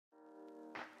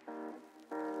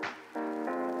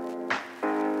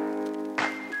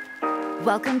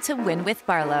Welcome to Win with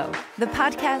Barlow, the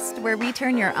podcast where we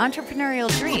turn your entrepreneurial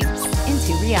dreams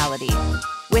into reality.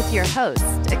 With your host,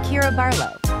 Akira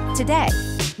Barlow. Today,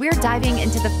 we're diving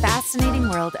into the fascinating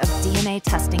world of DNA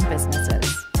testing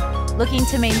businesses. Looking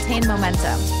to maintain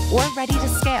momentum or ready to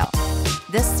scale?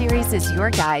 This series is your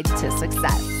guide to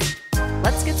success.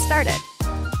 Let's get started.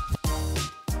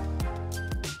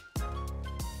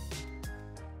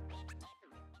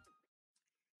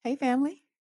 Hey, family.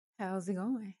 How's it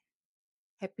going?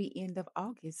 Happy end of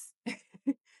August.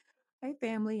 Hey,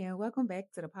 family, and welcome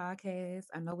back to the podcast.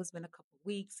 I know it's been a couple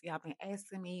weeks. Y'all been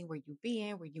asking me where you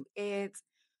been, where you at.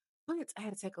 But I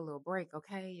had to take a little break,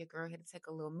 okay? Your girl had to take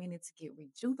a little minute to get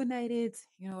rejuvenated.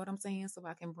 You know what I'm saying? So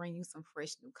I can bring you some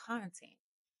fresh new content.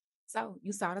 So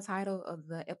you saw the title of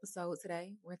the episode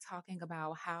today. We're talking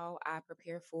about how I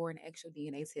prepare for an actual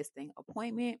DNA testing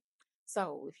appointment.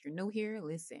 So if you're new here,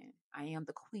 listen, I am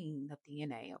the queen of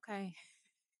DNA, okay?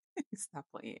 Stop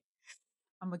playing.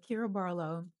 I'm Akira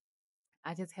Barlow.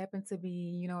 I just happen to be,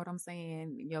 you know what I'm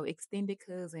saying, your extended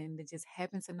cousin that just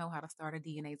happens to know how to start a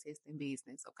DNA testing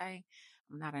business, okay?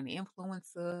 I'm not an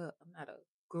influencer. I'm not a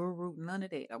guru, none of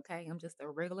that, okay? I'm just a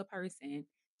regular person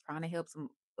trying to help some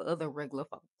other regular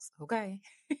folks, okay?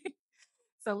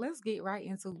 So let's get right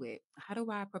into it. How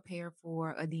do I prepare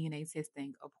for a DNA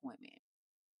testing appointment?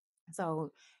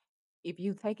 So if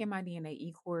you've taken my DNA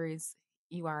e-course,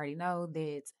 you already know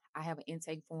that I have an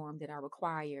intake form that I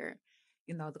require,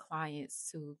 the clients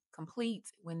to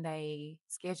complete when they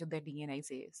schedule their DNA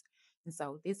test. And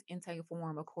so this intake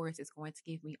form, of course, is going to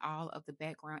give me all of the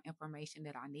background information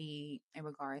that I need in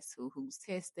regards to who's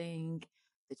testing,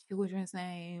 the children's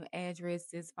name,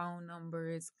 addresses, phone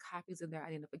numbers, copies of their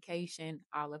identification,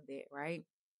 all of that, right?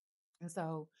 And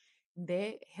so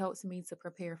that helps me to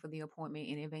prepare for the appointment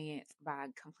in advance by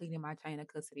completing my chain of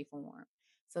custody form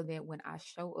so that when I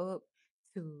show up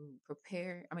to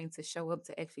show up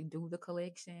to actually do the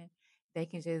collection, they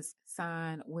can just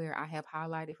sign where I have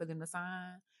highlighted for them to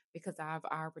sign because I've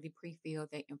already pre-filled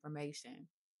that information.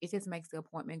 It just makes the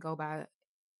appointment go by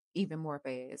even more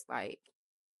fast. Like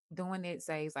doing it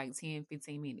saves like 10,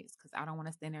 15 minutes because I don't want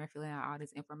to stand there filling out all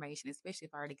this information, especially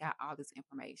if I already got all this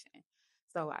information.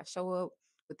 So I show up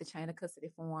with the chain of custody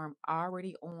form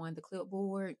already on the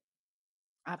clipboard.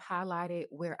 I've highlighted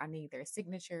where I need their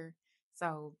signature.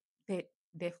 So that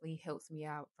definitely helps me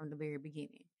out from the very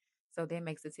beginning. So that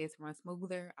makes the test run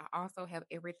smoother. I also have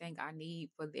everything I need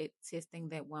for that testing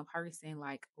that one person,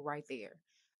 like right there.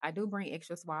 I do bring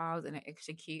extra swabs and an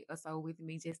extra kit or so with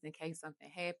me just in case something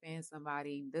happens,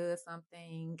 somebody does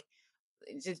something,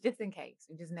 just in case.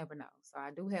 You just never know. So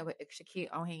I do have an extra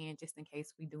kit on hand just in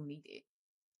case we do need it.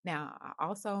 Now, I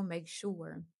also make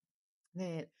sure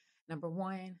that number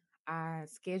one, I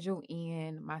schedule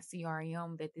in my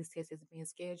CRM that this test is being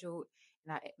scheduled,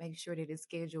 and I make sure that it's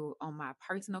scheduled on my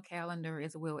personal calendar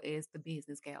as well as the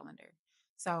business calendar.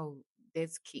 So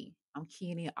that's key. I'm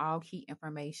keying in all key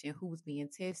information: who's being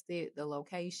tested, the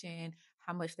location,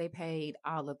 how much they paid,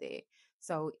 all of that.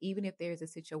 So even if there's a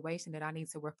situation that I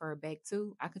need to refer back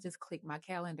to, I can just click my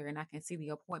calendar and I can see the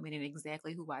appointment and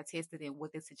exactly who I tested and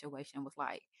what the situation was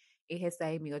like. It has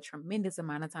saved me a tremendous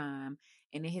amount of time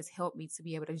and it has helped me to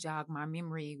be able to jog my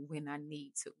memory when I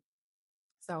need to.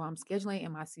 So I'm scheduling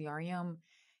in my CRM,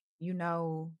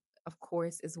 of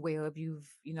course, as well, if you've,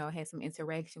 had some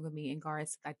interaction with me in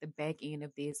regards to like the back end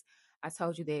of this. I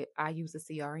told you that I use a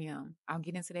CRM. I'll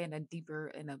get into that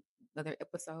in another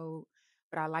episode,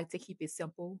 but I like to keep it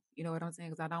simple. You know what I'm saying?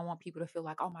 Because I don't want people to feel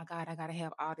like, oh my God, I gotta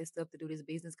have all this stuff to do this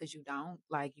business because you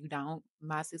don't.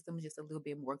 My system is just a little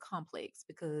bit more complex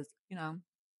because,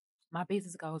 my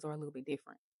business goals are a little bit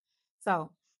different.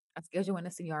 So I schedule in a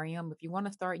CRM. If you want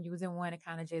to start using one and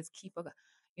kind of just keep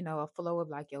a flow of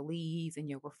like your leads and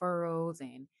your referrals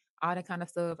and all that kind of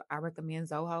stuff, I recommend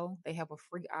Zoho. They have a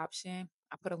free option.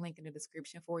 I put a link in the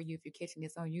description for you if you're catching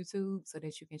this on YouTube so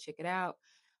that you can check it out.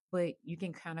 But you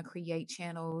can kind of create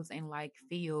channels and like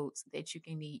fields that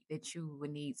you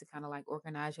would need to kind of like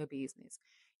organize your business.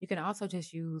 You can also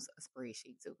just use a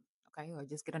spreadsheet too, okay? Or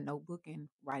just get a notebook and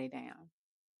write it down,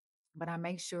 but I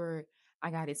make sure I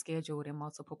got it scheduled in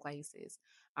multiple places.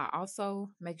 I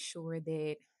also make sure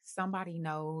that somebody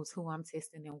knows who I'm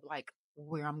testing and like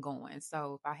where I'm going.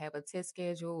 So if I have a test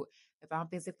scheduled, if I'm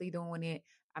physically doing it,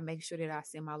 I make sure that I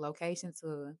send my location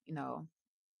to,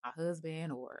 my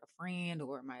husband or a friend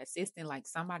or my assistant. Like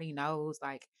somebody knows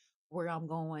like where I'm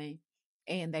going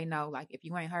and they know like if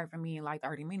you ain't heard from me in like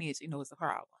 30 minutes, it's a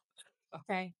problem.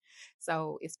 Okay.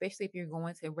 So, especially if you're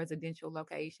going to residential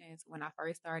locations, when I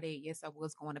first started, yes, I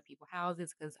was going to people's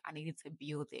houses because I needed to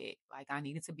build it. Like, I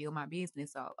needed to build my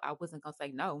business. So, I wasn't going to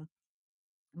say no,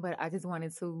 but I just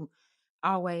wanted to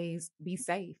always be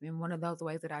safe. And one of those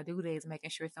ways that I do that is making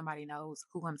sure somebody knows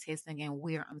who I'm testing and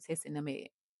where I'm testing them at.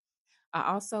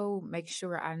 I also make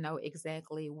sure I know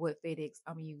exactly what FedEx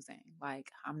I'm using. Like,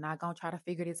 I'm not gonna try to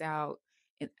figure this out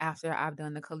and after I've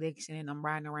done the collection and I'm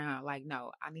riding around. Like,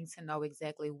 no, I need to know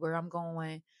exactly where I'm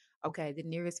going. Okay, the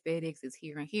nearest FedEx is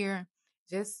here and here,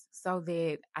 just so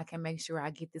that I can make sure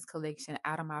I get this collection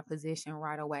out of my position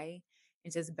right away.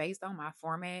 And just based on my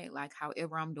format, like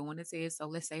however I'm doing this is. So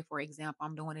let's say, for example,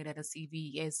 I'm doing it at a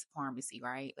CVS pharmacy,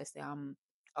 right? Let's say I'm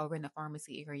over in the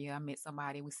pharmacy area. I met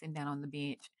somebody, we sitting down on the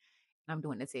bench and I'm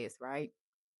doing the test, right?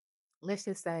 Let's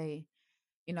just say,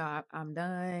 I'm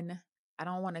done. I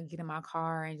don't want to get in my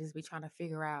car and just be trying to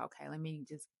figure out, okay, let me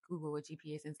just Google a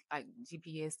GPS and like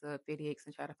GPS FedEx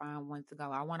and try to find one to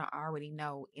go. I want to already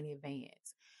know in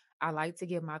advance. I like to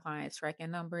give my clients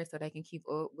tracking numbers so they can keep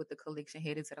up with the collection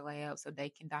headed to the lab so they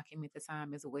can document the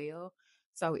time as well.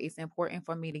 So it's important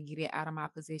for me to get it out of my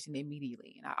position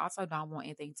immediately. And I also don't want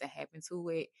anything to happen to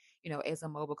it, as a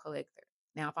mobile collector.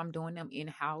 Now, if I'm doing them in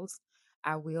house,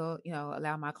 I will,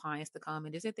 allow my clients to come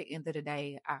and just at the end of the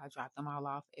day, I'll drop them all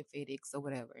off at FedEx or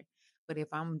whatever. But if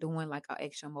I'm doing like an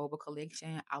extra mobile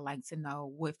collection, I like to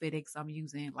know what FedEx I'm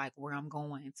using, like where I'm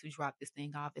going to drop this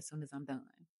thing off as soon as I'm done.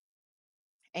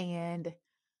 And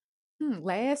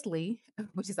lastly,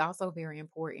 which is also very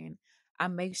important, I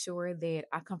make sure that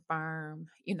I confirm,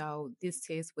 this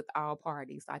test with all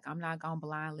parties. Like I'm not gonna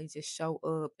blindly just show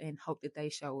up and hope that they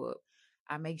show up.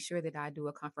 I make sure that I do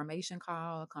a confirmation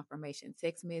call, a confirmation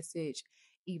text message,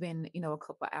 even, a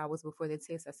couple hours before the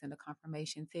test, I send a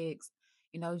confirmation text,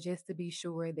 just to be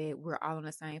sure that we're all on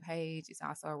the same page. It's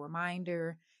also a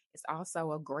reminder. It's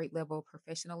also a great level of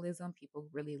professionalism. People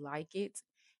really like it.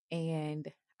 And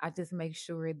I just make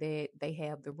sure that they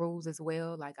have the rules as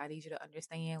well. Like I need you to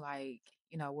understand, like,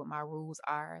 what my rules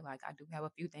are. Like I do have a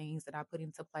few things that I put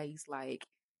into place, like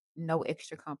no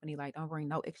extra company, like don't bring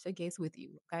no extra guests with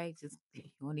you. Okay. Just you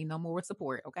don't need no more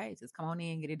support. Okay. Just come on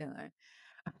in, get it done.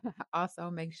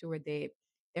 Also make sure that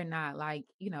they're not like,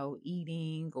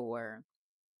 eating or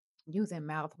using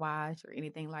mouthwash or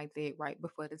anything like that right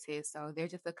before the test. So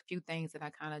there's just a few things that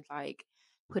I kind of like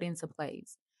put into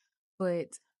place. But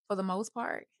for the most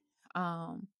part,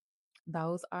 um,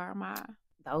 those are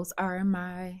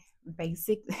my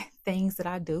basic things that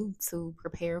I do to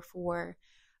prepare for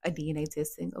a DNA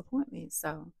testing appointment.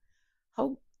 So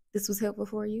hope this was helpful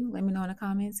for you. Let me know in the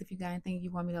comments if you got anything you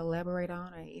want me to elaborate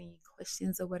on or any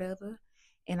questions or whatever.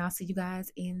 And I'll see you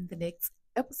guys in the next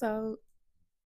episode.